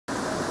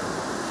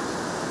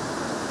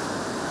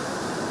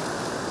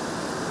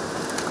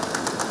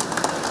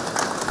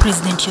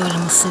President Yoweri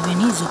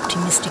Museveni is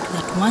optimistic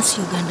that once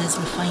Uganda's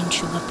refined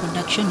sugar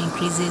production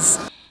increases,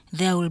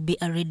 there will be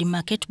a ready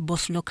market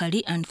both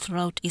locally and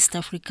throughout East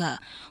Africa,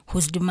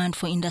 whose demand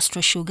for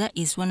industrial sugar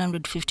is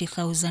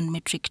 150,000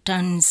 metric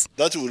tons.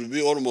 That will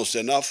be almost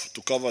enough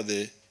to cover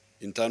the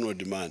internal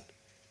demand.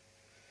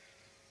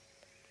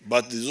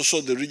 But there's also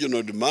the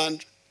regional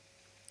demand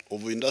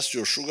of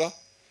industrial sugar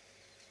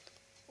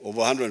of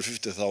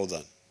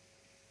 150,000.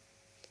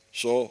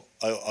 So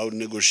I would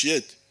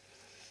negotiate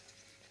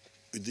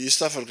with the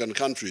East African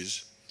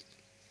countries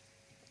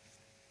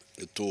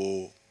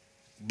to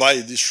buy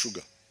this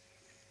sugar,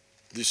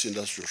 this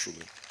industrial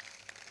sugar.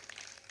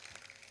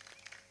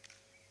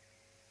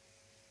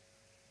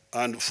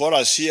 And for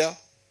us here,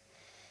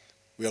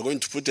 we are going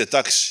to put a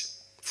tax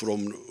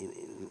from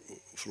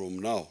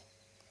now,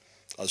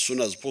 as soon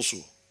as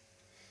possible,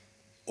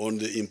 on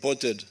the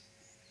imported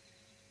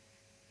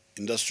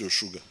industrial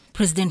sugar.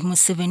 President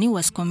Museveni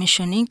was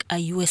commissioning a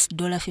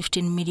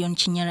 $15 million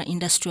Kinyara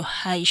industrial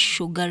high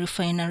sugar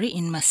refinery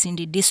in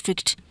Masindi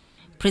district.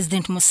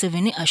 President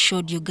Museveni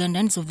assured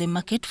Ugandans of the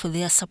market for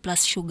their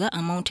surplus sugar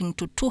amounting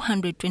to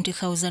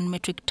 220,000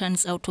 metric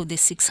tons out of the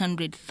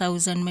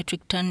 600,000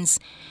 metric tons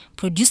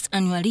produced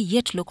annually,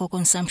 yet local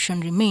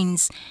consumption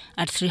remains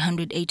at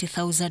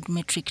 380,000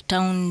 metric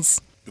tons.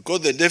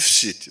 Because the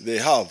deficit they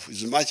have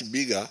is much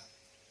bigger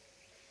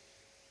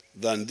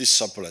than this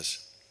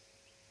surplus.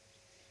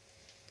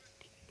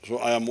 So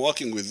I am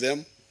working with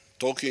them,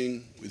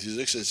 talking with His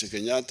Excellency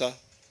Kenyatta,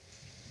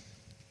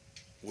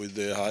 with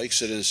Her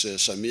Excellency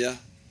Samia.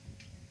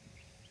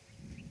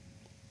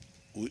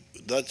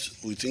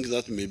 We think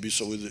that may be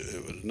so.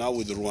 Now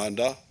with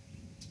Rwanda,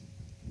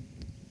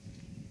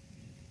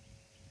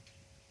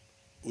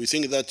 we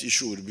think that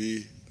issue will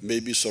be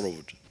maybe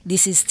solved.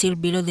 This is still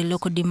below the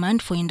local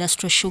demand for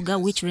industrial sugar,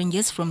 which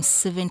ranges from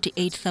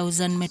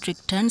 78,000 metric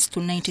tons to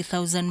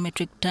 90,000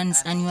 metric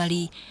tons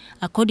annually,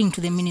 according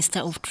to the Minister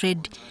of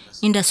Trade,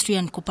 Industry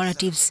and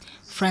Cooperatives,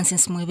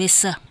 Francis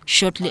Mwebesa.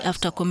 Shortly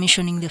after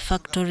commissioning the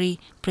factory,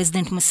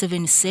 President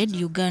Museveni said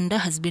Uganda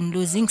has been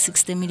losing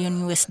 $60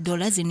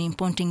 million in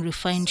importing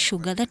refined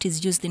sugar that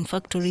is used in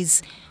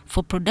factories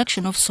for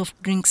production of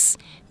soft drinks,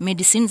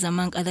 medicines,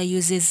 among other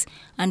uses,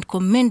 and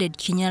commended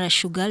Kinyara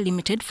Sugar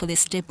Ltd for the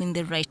step in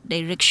the right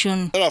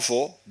direction.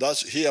 Therefore,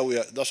 that's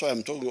why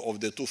I'm talking of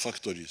the two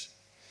factories.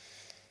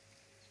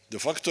 The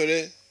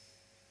factory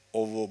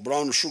of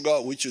brown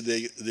sugar, which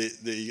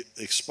they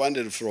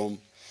expanded from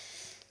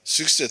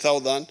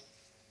 60,000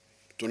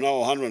 to now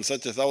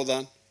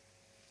 130,000,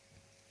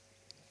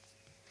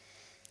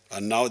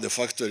 and now the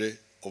factory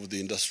of the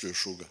industrial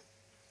sugar.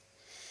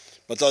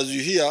 But as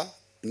you hear,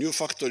 new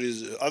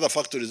factories, other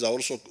factories are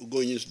also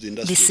going into the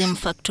industrial The same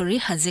sugar. factory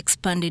has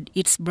expanded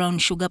its brown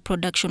sugar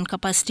production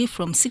capacity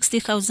from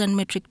 60,000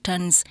 metric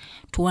tons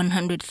to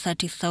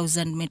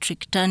 130,000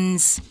 metric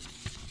tons.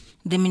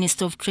 The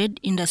Minister of Trade,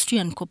 Industry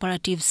and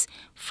Cooperatives,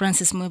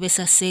 Francis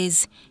Mwebesa,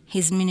 says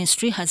his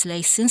ministry has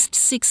licensed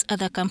 6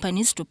 other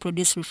companies to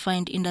produce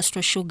refined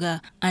industrial sugar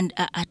and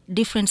are at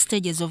different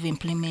stages of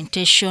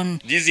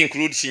implementation. These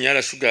include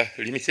Kinyara Sugar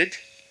Ltd,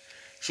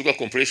 Sugar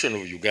Corporation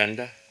of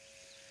Uganda,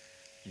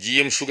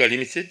 GM Sugar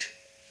Ltd,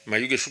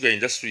 Mayuge Sugar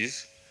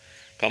Industries,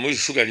 Kamuzu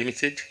Sugar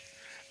Ltd,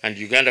 and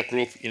Uganda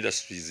Crop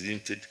Industries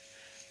Ltd.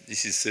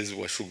 This is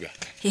Sezwa Sugar.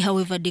 He,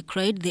 however,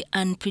 decried the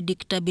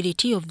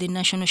unpredictability of the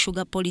National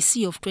Sugar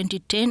Policy of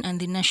 2010 and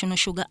the National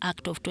Sugar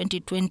Act of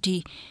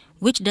 2020,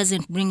 which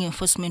doesn't bring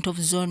enforcement of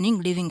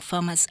zoning, leaving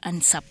farmers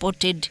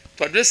unsupported.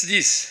 To address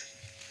this,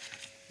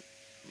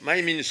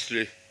 my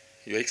ministry,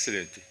 Your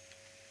Excellency,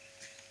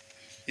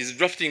 is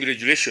drafting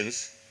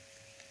regulations,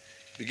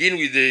 begin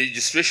with the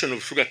registration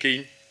of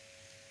sugarcane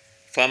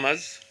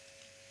farmers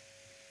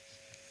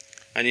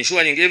and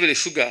ensuring every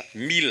sugar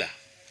miller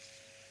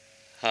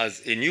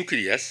has a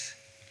nucleus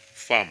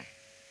farm.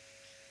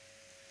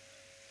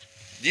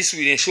 This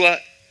will ensure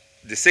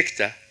the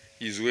sector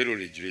is well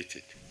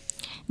regulated.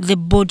 The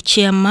board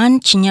chairman,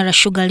 Kinyara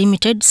Sugar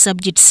Ltd,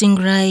 Subjit Singh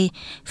Rai,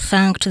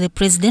 thanked the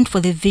president for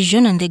the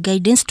vision and the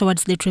guidance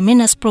towards the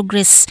tremendous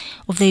progress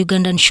of the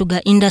Ugandan sugar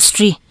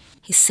industry.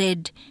 He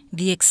said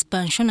the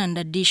expansion and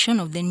addition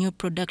of the new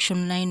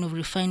production line of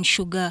refined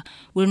sugar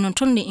will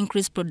not only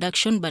increase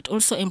production but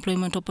also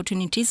employment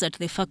opportunities at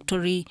the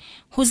factory,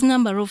 whose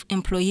number of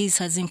employees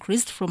has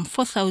increased from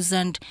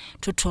 4,000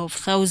 to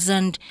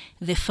 12,000.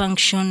 The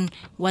function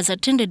was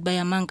attended by,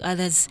 among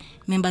others,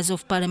 members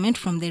of parliament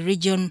from the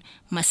region,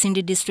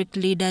 Masindi district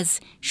leaders,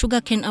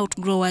 sugarcane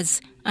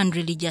outgrowers, and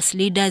religious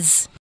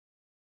leaders.